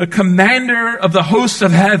 the commander of the hosts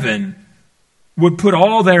of heaven, would put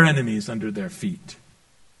all their enemies under their feet,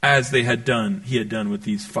 as he had done with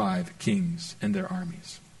these 5 kings and their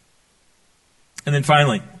armies. And then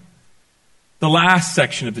finally, the last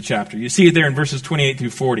section of the chapter. You see it there in verses 28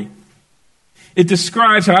 through 40. It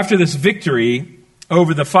describes how after this victory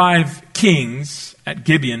over the 5 kings at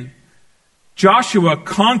Gibeon, Joshua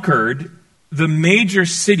conquered the major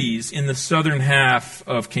cities in the southern half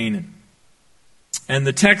of Canaan. And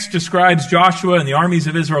the text describes Joshua and the armies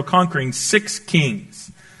of Israel conquering 6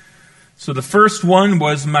 kings. So the first one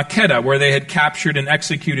was Makkedah, where they had captured and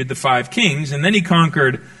executed the 5 kings. And then he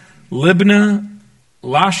conquered Libnah,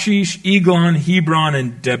 Lachish, Eglon, Hebron,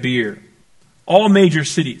 and Debir. All major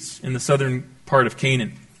cities in the southern part of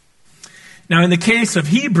Canaan. Now, in the case of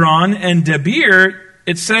Hebron and Debir,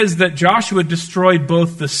 it says that Joshua destroyed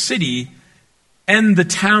both the city and the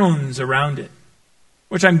towns around it,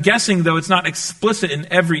 which I'm guessing, though it's not explicit in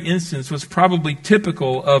every instance, was probably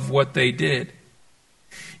typical of what they did.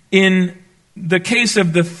 In the case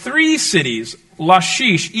of the 3 cities,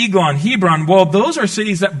 Lachish, Eglon, Hebron, well, those are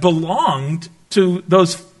cities that belonged to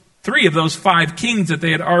those 3 of those 5 kings that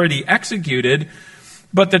they had already executed.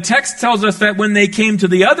 But the text tells us that when they came to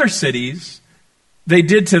the other cities, they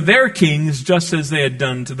did to their kings just as they had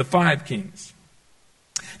done to the 5 kings.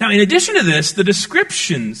 Now, in addition to this, the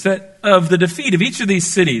descriptions of the defeat of each of these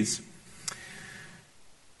cities,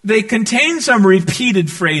 they contain some repeated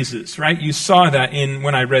phrases, right? You saw that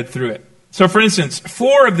when I read through it. So, for instance,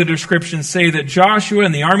 4 of the descriptions say that Joshua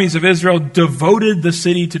and the armies of Israel devoted the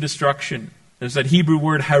city to destruction. There's that Hebrew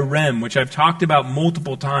word harem, which I've talked about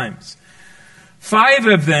multiple times. 5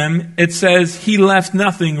 of them, it says, he left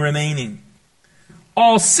nothing remaining.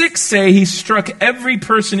 All 6 say he struck every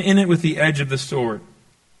person in it with the edge of the sword.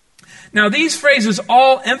 Now, these phrases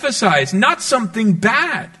all emphasize not something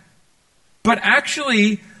bad, but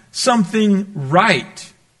actually something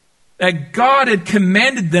right. That God had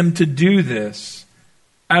commanded them to do this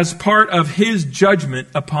as part of his judgment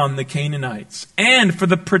upon the Canaanites and for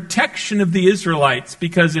the protection of the Israelites,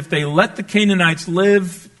 because if they let the Canaanites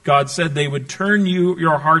live, God said they would turn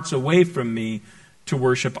your hearts away from me to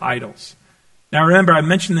worship idols. Now remember, I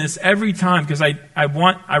mention this every time because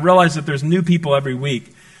I realize that there's new people every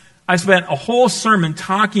week. I spent a whole sermon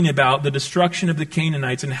talking about the destruction of the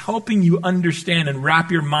Canaanites and helping you understand and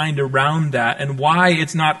wrap your mind around that and why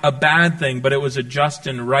it's not a bad thing, but it was a just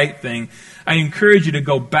and right thing. I encourage you to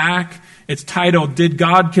go back. It's titled, Did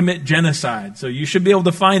God Commit Genocide? So you should be able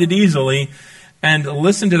to find it easily and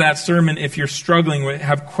listen to that sermon if you're struggling with,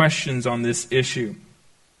 have questions on this issue.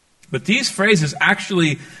 But these phrases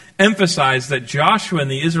actually emphasize that Joshua and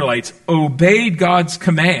the Israelites obeyed God's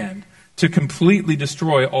command to completely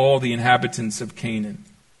destroy all the inhabitants of Canaan,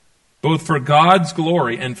 both for God's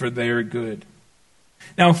glory and for their good.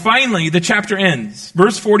 Now, finally, the chapter ends,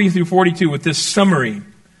 verse 40 through 42, with this summary,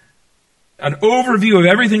 an overview of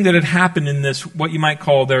everything that had happened in this, what you might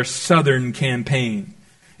call their southern campaign.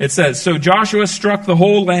 It says, So Joshua struck the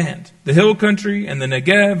whole land, the hill country and the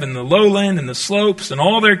Negev and the lowland and the slopes and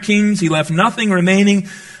all their kings. He left nothing remaining,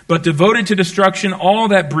 but devoted to destruction all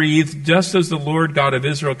that breathed, just as the Lord God of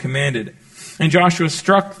Israel commanded. And Joshua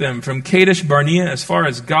struck them from Kadesh Barnea as far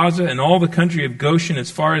as Gaza and all the country of Goshen as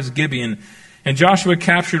far as Gibeon. And Joshua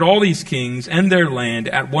captured all these kings and their land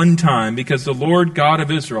at one time, because the Lord God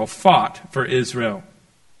of Israel fought for Israel.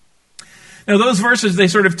 Now those verses, they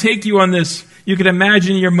sort of take you on this, you could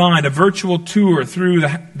imagine in your mind, a virtual tour through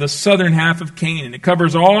the southern half of Canaan. It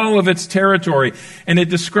covers all of its territory, and it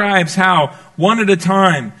describes how, one at a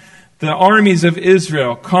time, the armies of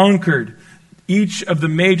Israel conquered each of the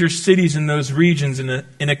major cities in those regions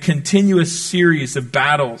in a continuous series of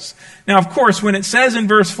battles. Now, of course, when it says in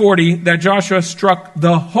verse 40 that Joshua struck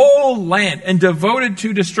the whole land and devoted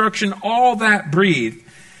to destruction all that breathed,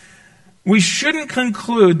 we shouldn't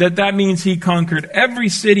conclude that that means he conquered every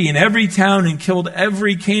city and every town and killed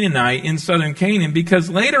every Canaanite in southern Canaan, because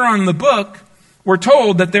later on in the book, we're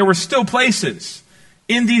told that there were still places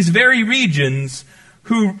in these very regions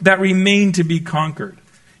that remained to be conquered.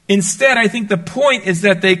 Instead, I think the point is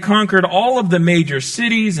that they conquered all of the major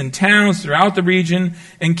cities and towns throughout the region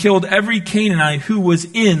and killed every Canaanite who was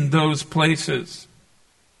in those places.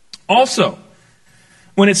 Also,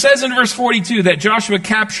 when it says in verse 42 that Joshua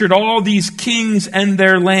captured all these kings and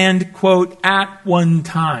their land, quote, at one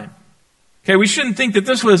time. Okay, we shouldn't think that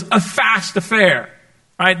this was a fast affair,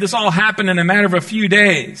 right? This all happened in a matter of a few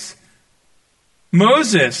days.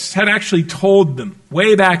 Moses had actually told them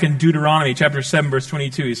way back in Deuteronomy chapter 7, verse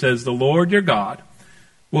 22. He says, The Lord your God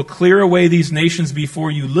will clear away these nations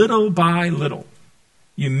before you little by little.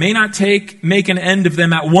 You may not make an end of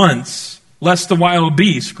them at once, lest the wild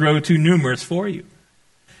beasts grow too numerous for you.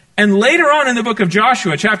 And later on in the book of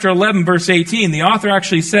Joshua, chapter 11, verse 18, the author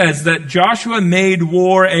actually says that Joshua made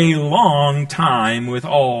war a long time with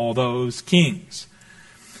all those kings.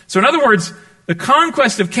 So in other words, the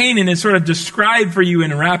conquest of Canaan is sort of described for you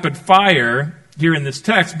in rapid fire here in this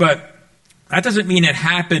text, but that doesn't mean it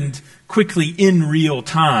happened quickly in real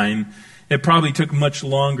time. It probably took much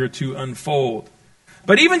longer to unfold.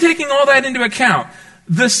 But even taking all that into account,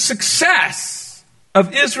 the success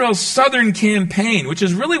of Israel's southern campaign, which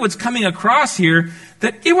is really what's coming across here,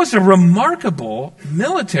 that it was a remarkable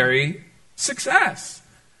military success.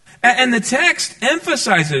 And the text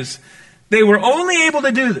emphasizes they were only able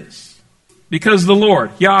to do this because the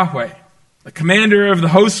Lord, Yahweh, the commander of the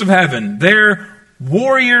hosts of heaven, their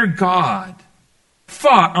warrior God,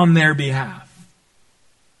 fought on their behalf.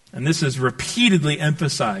 And this is repeatedly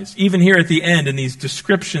emphasized, even here at the end in these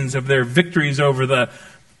descriptions of their victories over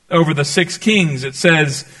the 6 kings. It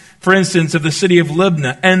says, for instance, of the city of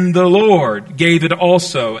Libnah, and the Lord gave it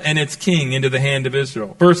also and its king into the hand of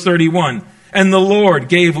Israel. Verse 31, and the Lord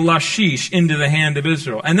gave Lachish into the hand of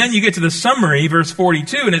Israel. And then you get to the summary, verse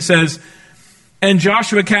 42, and it says, and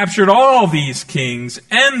Joshua captured all these kings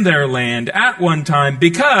and their land at one time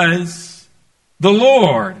because the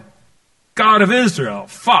Lord, God of Israel,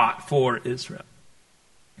 fought for Israel.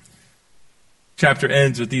 Chapter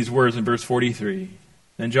ends with these words in verse 43.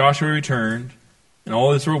 Then Joshua returned, and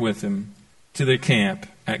all Israel with him, to their camp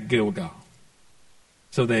at Gilgal.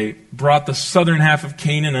 So they brought the southern half of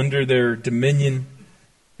Canaan under their dominion,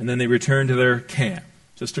 and then they returned to their camp,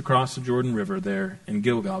 just across the Jordan River there in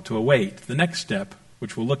Gilgal, to await the next step,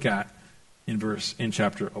 which we'll look at in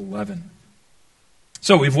chapter 11.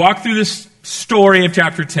 So we've walked through this story of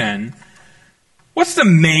chapter 10. What's the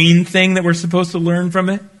main thing that we're supposed to learn from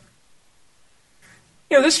it?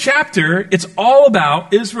 This chapter, it's all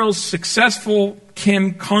about Israel's successful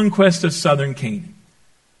conquest of southern Canaan.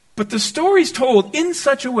 But the story's told in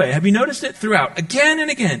such a way, have you noticed it throughout, again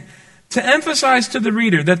and again, to emphasize to the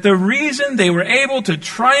reader that the reason they were able to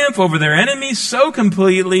triumph over their enemies so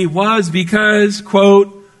completely was because,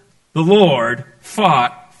 quote, the Lord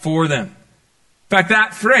fought for them. In fact,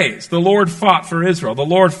 that phrase, the Lord fought for Israel, the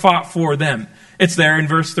Lord fought for them, it's there in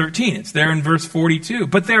verse 13, it's there in verse 42.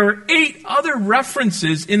 But there are 8 other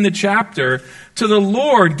references in the chapter to the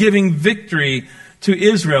Lord giving victory to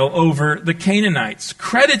Israel over the Canaanites,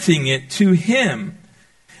 crediting it to him.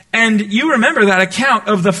 And you remember that account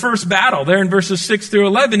of the first battle there in verses 6 through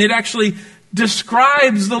 11. It actually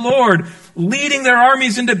describes the Lord leading their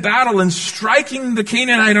armies into battle and striking the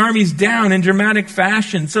Canaanite armies down in dramatic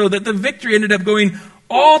fashion so that the victory ended up going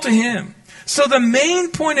all to him. So the main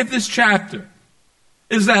point of this chapter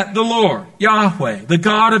is that the Lord, Yahweh, the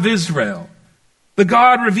God of Israel, the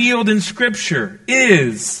God revealed in Scripture,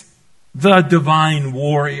 is the divine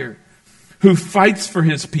warrior who fights for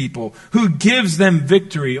his people, who gives them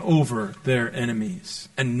victory over their enemies,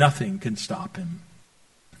 and nothing can stop him.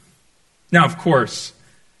 Now, of course,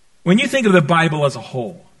 when you think of the Bible as a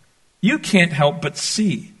whole, you can't help but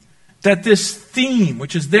see that this theme,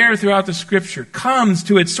 which is there throughout the Scripture, comes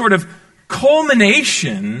to its sort of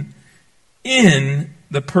culmination in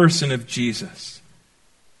the person of Jesus.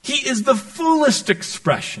 He is the fullest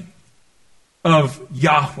expression of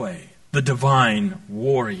Yahweh, the divine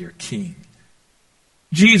warrior king.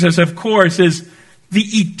 Jesus, of course, is the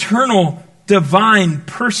eternal divine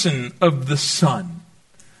person of the Son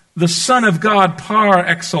of God par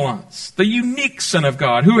excellence, the unique Son of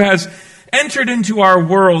God, who has entered into our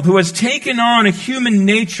world, who has taken on a human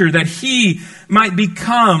nature that he might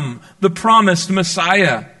become the promised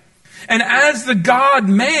Messiah. And as the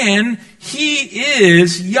God-man, he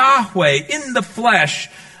is Yahweh in the flesh,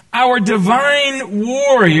 our divine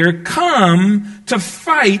warrior, come to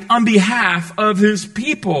fight on behalf of his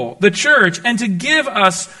people, the church, and to give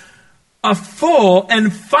us a full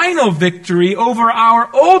and final victory over our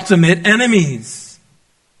ultimate enemies.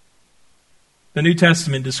 The New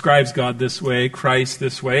Testament describes God this way, Christ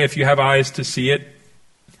this way, if you have eyes to see it.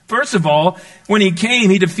 First of all, when he came,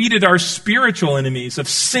 he defeated our spiritual enemies of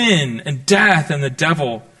sin and death and the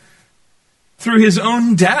devil through his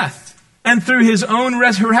own death and through his own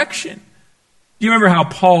resurrection. Do you remember how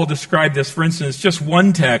Paul described this? For instance, just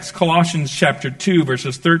one text, Colossians chapter 2,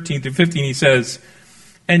 verses 13 through 15, he says,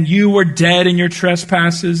 "And you were dead in your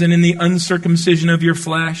trespasses and in the uncircumcision of your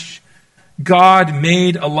flesh. God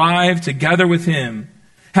made alive together with him,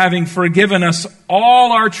 having forgiven us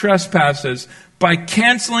all our trespasses by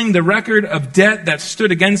canceling the record of debt that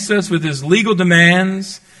stood against us with his legal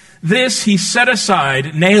demands. This he set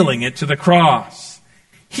aside, nailing it to the cross.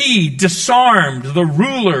 He disarmed the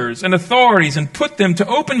rulers and authorities and put them to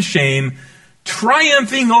open shame,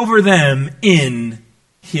 triumphing over them in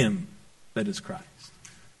him," that is Christ.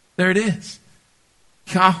 There it is.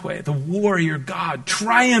 Yahweh, the warrior God,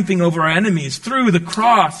 triumphing over our enemies through the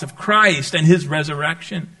cross of Christ and his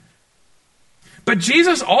resurrection. But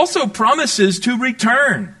Jesus also promises to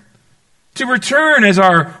return as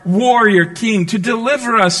our warrior king, to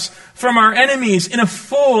deliver us from our enemies in a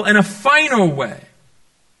full and a final way.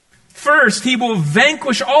 First, he will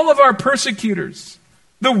vanquish all of our persecutors,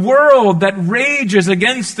 the world that rages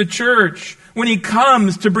against the church, when he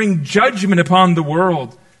comes to bring judgment upon the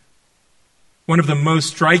world. One of the most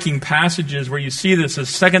striking passages where you see this is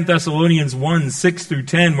 2 Thessalonians 1, 6 through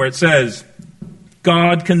 10, where it says,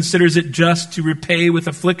 "God considers it just to repay with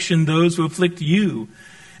affliction those who afflict you,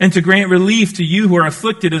 and to grant relief to you who are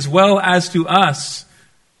afflicted as well as to us,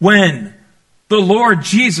 when the Lord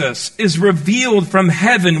Jesus is revealed from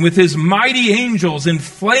heaven with his mighty angels in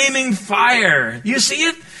flaming fire." You see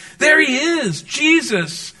it? There he is,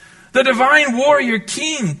 Jesus, the divine warrior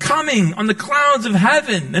king, coming on the clouds of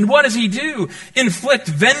heaven. And what does he do? Inflict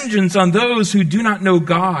vengeance on those who do not know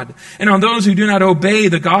God and on those who do not obey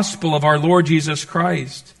the gospel of our Lord Jesus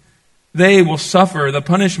Christ. They will suffer the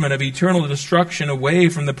punishment of eternal destruction away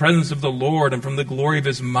from the presence of the Lord and from the glory of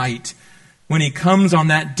his might, when he comes on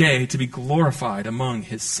that day to be glorified among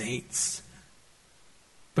his saints.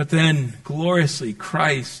 But then, gloriously,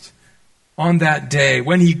 Christ, on that day,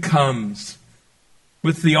 when he comes,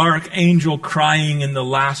 with the archangel crying and the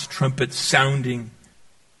last trumpet sounding,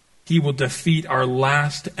 he will defeat our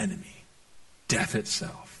last enemy, death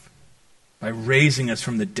itself, by raising us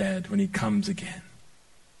from the dead when he comes again,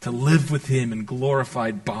 to live with him in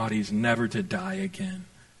glorified bodies, never to die again.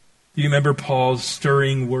 Do you remember Paul's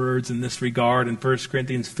stirring words in this regard in 1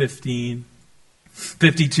 Corinthians 15,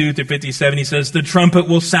 52 to 57? He says, "The trumpet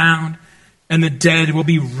will sound, and the dead will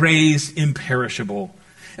be raised imperishable.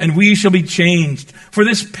 And we shall be changed. For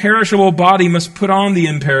this perishable body must put on the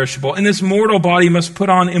imperishable, and this mortal body must put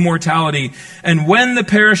on immortality. And when the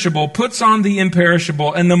perishable puts on the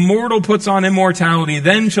imperishable, and the mortal puts on immortality,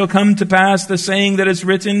 then shall come to pass the saying that is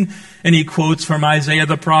written, and he quotes from Isaiah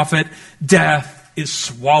the prophet, death is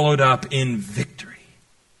swallowed up in victory.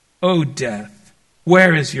 O death,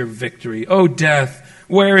 where is your victory? O death,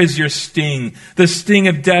 where is your sting? The sting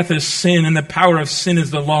of death is sin, and the power of sin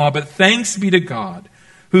is the law. But thanks be to God,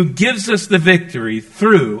 who gives us the victory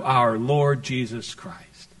through our Lord Jesus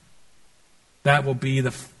Christ. That will be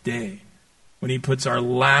the day when he puts our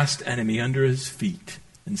last enemy under his feet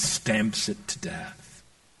and stamps it to death.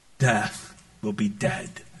 Death will be dead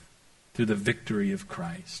through the victory of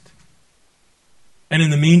Christ. And in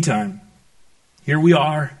the meantime, here we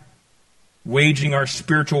are, waging our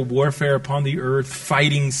spiritual warfare upon the earth,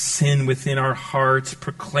 fighting sin within our hearts,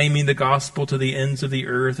 proclaiming the gospel to the ends of the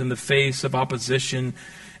earth in the face of opposition.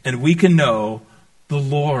 And we can know the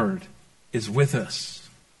Lord is with us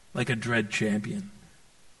like a dread champion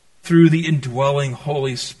through the indwelling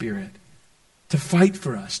Holy Spirit to fight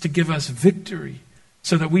for us, to give us victory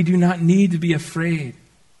so that we do not need to be afraid.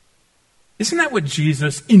 Isn't that what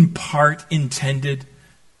Jesus in part intended?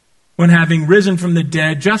 When having risen from the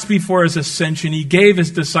dead, just before his ascension, he gave his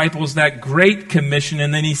disciples that great commission,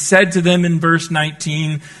 and then he said to them in verse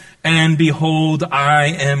 19, and behold, I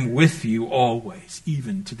am with you always,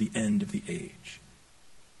 even to the end of the age.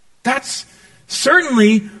 That's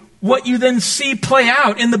certainly what you then see play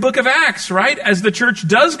out in the book of Acts, right? As the church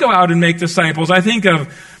does go out and make disciples. I think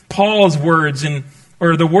of Paul's words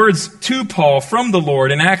or the words to Paul from the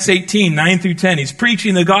Lord in Acts 18, 9 through 10. He's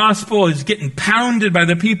preaching the gospel, he's getting pounded by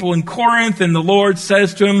the people in Corinth, and the Lord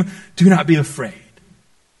says to him, do not be afraid,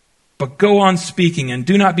 but go on speaking and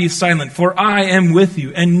do not be silent, for I am with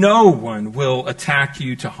you, and no one will attack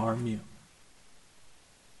you to harm you.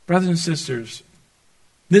 Brothers and sisters,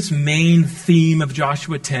 this main theme of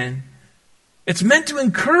Joshua 10, it's meant to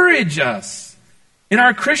encourage us in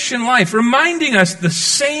our Christian life, reminding us the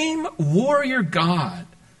same warrior God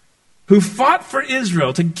who fought for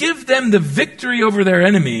Israel to give them the victory over their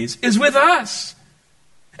enemies is with us.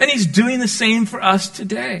 And he's doing the same for us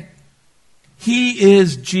today. He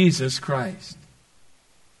is Jesus Christ.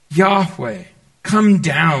 Yahweh, come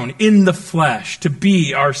down in the flesh to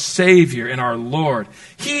be our Savior and our Lord.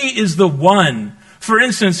 He is the one, for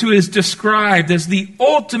instance, who is described as the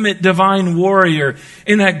ultimate divine warrior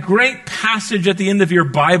in that great passage at the end of your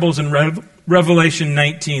Bibles in Revelation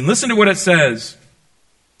 19. Listen to what it says.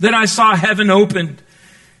 Then I saw heaven opened,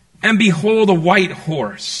 and behold, a white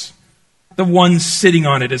horse. The one sitting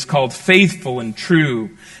on it is called Faithful and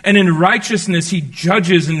True, and in righteousness he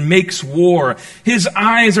judges and makes war. His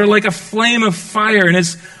eyes are like a flame of fire,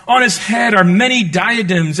 and on his head are many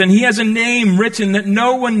diadems, and he has a name written that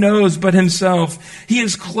no one knows but himself. He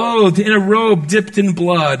is clothed in a robe dipped in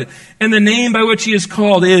blood, and the name by which he is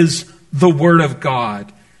called is the Word of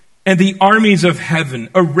God. And the armies of heaven,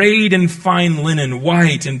 arrayed in fine linen,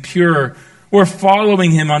 white and pure, were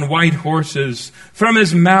following him on white horses. From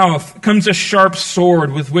his mouth comes a sharp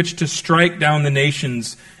sword with which to strike down the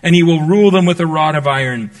nations, and he will rule them with a rod of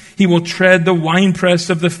iron. He will tread the winepress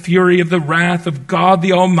of the fury of the wrath of God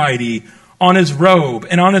the Almighty. On his robe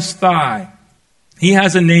and on his thigh he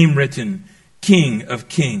has a name written, King of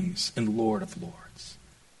Kings and Lord of Lords.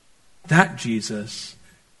 That Jesus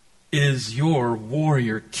is your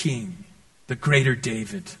warrior king, the greater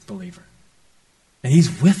David, believer. And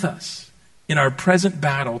he's with us in our present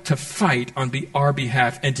battle to fight on our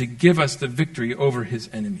behalf and to give us the victory over his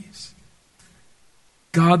enemies.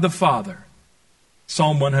 God the Father,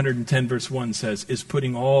 Psalm 110 verse 1 says, is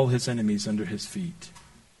putting all his enemies under his feet.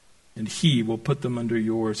 And he will put them under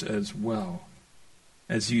yours as well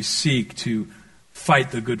as you seek to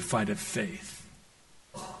fight the good fight of faith,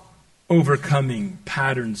 overcoming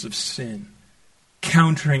patterns of sin,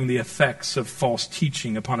 countering the effects of false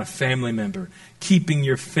teaching upon a family member, keeping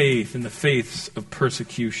your faith in the faiths of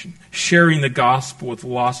persecution, sharing the gospel with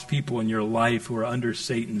lost people in your life who are under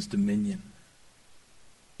Satan's dominion.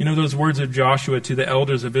 You know those words of Joshua to the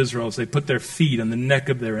elders of Israel as they put their feet on the neck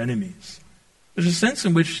of their enemies? There's a sense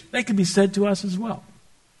in which they could be said to us as well.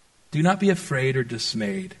 Do not be afraid or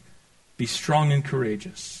dismayed. Be strong and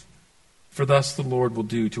courageous, for thus the Lord will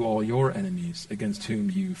do to all your enemies against whom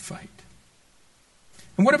you fight.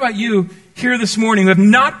 And what about you here this morning who have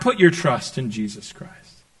not put your trust in Jesus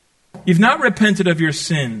Christ? You've not repented of your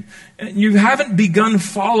sin. You haven't begun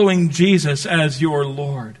following Jesus as your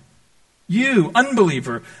Lord. You,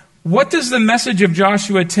 unbeliever, what does the message of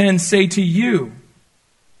Joshua 10 say to you?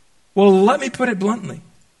 Well, let me put it bluntly.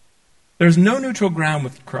 There's no neutral ground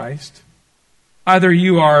with Christ. Either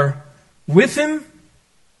you are with him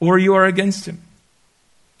or you are against him.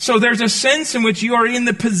 So there's a sense in which you are in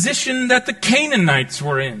the position that the Canaanites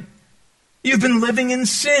were in. You've been living in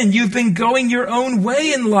sin. You've been going your own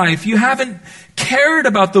way in life. You haven't cared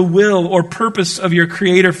about the will or purpose of your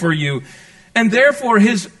Creator for you. And therefore,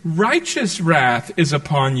 his righteous wrath is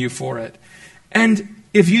upon you for it. And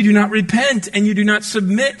if you do not repent and you do not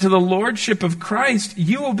submit to the lordship of Christ,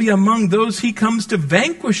 you will be among those he comes to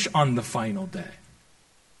vanquish on the final day.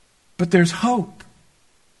 But there's hope.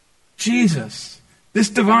 Jesus, this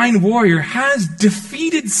divine warrior, has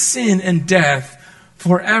defeated sin and death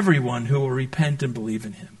for everyone who will repent and believe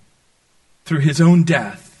in him through his own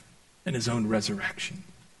death and his own resurrection.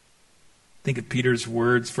 Think of Peter's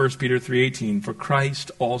words, 1 Peter 3:18, for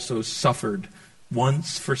Christ also suffered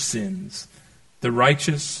once for sins, the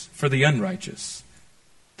righteous for the unrighteous,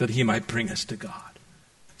 that he might bring us to God.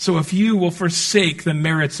 So if you will forsake the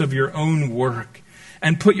merits of your own work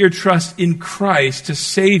and put your trust in Christ to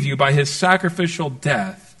save you by his sacrificial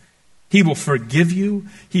death, he will forgive you.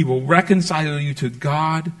 He will reconcile you to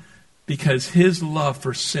God because his love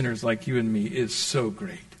for sinners like you and me is so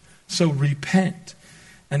great. So repent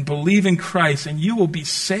and believe in Christ and you will be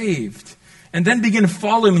saved. And then begin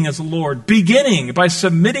following as Lord, beginning by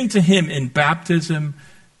submitting to him in baptism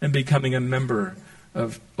and becoming a member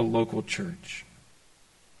of a local church.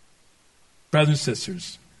 Brothers and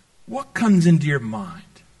sisters, what comes into your mind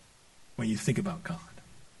when you think about God?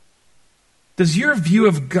 Does your view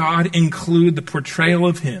of God include the portrayal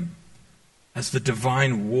of him as the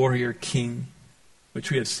divine warrior king,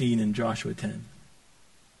 which we have seen in Joshua 10?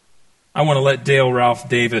 I want to let Dale Ralph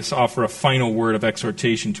Davis offer a final word of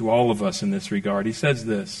exhortation to all of us in this regard. He says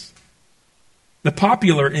this: the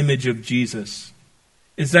popular image of Jesus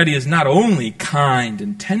is that he is not only kind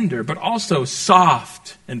and tender, but also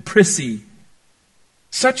soft and prissy.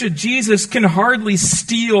 Such a Jesus can hardly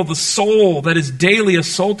steal the soul that is daily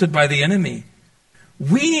assaulted by the enemy.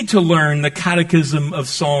 We need to learn the catechism of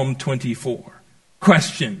Psalm 24.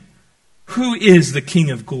 Question: who is the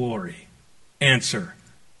King of glory? Answer: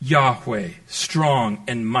 Yahweh, strong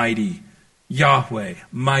and mighty. Yahweh,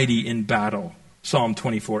 mighty in battle. Psalm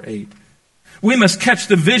 24:8. We must catch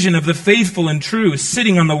the vision of the faithful and true,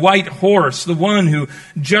 sitting on the white horse, the one who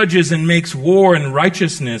judges and makes war in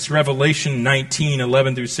righteousness. Revelation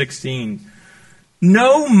 19:11-16.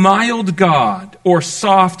 No mild God or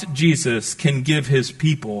soft Jesus can give his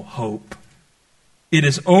people hope. It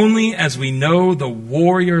is only as we know the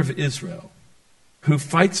warrior of Israel, who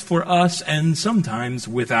fights for us and sometimes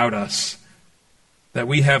without us, that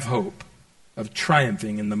we have hope of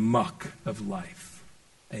triumphing in the muck of life.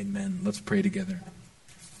 Amen. Let's pray together.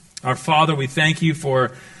 Our Father, we thank you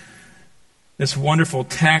for this wonderful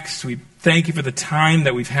text. We thank you for the time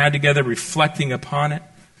that we've had together reflecting upon it.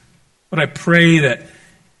 But I pray that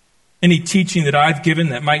any teaching that I've given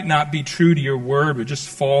that might not be true to your word would just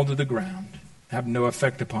fall to the ground, have no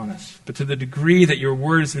effect upon us. But to the degree that your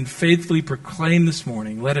word has been faithfully proclaimed this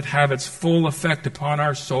morning, let it have its full effect upon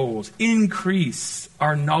our souls. Increase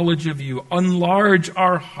our knowledge of you. Enlarge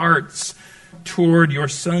our hearts toward your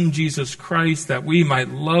Son, Jesus Christ, that we might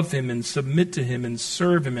love him and submit to him and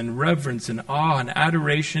serve him in reverence and awe and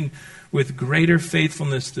adoration with greater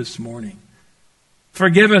faithfulness this morning.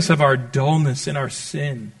 Forgive us of our dullness and our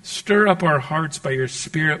sin. Stir up our hearts by your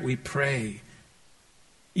Spirit, we pray.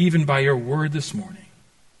 Even by your word this morning.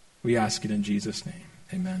 We ask it in Jesus' name.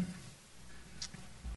 Amen.